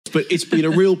But it's been a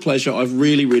real pleasure. I've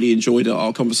really enjoyed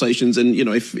our conversations. And, you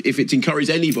know, if it's encouraged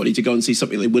anybody to go and see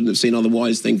something they wouldn't have seen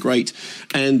otherwise, then great.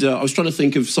 And I was trying to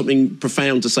think of something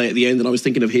profound to say at the end, and I was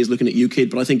thinking of Here's Looking at You, Kid,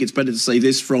 but I think it's better to say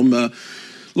this from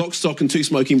Lock, Stock and Two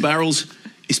Smoking Barrels.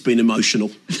 It's been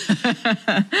emotional.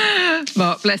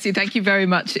 Mark, bless you. Thank you very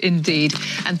much indeed.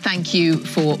 And thank you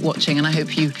for watching. And I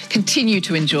hope you continue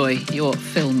to enjoy your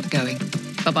film going.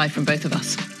 Bye-bye from both of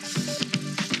us.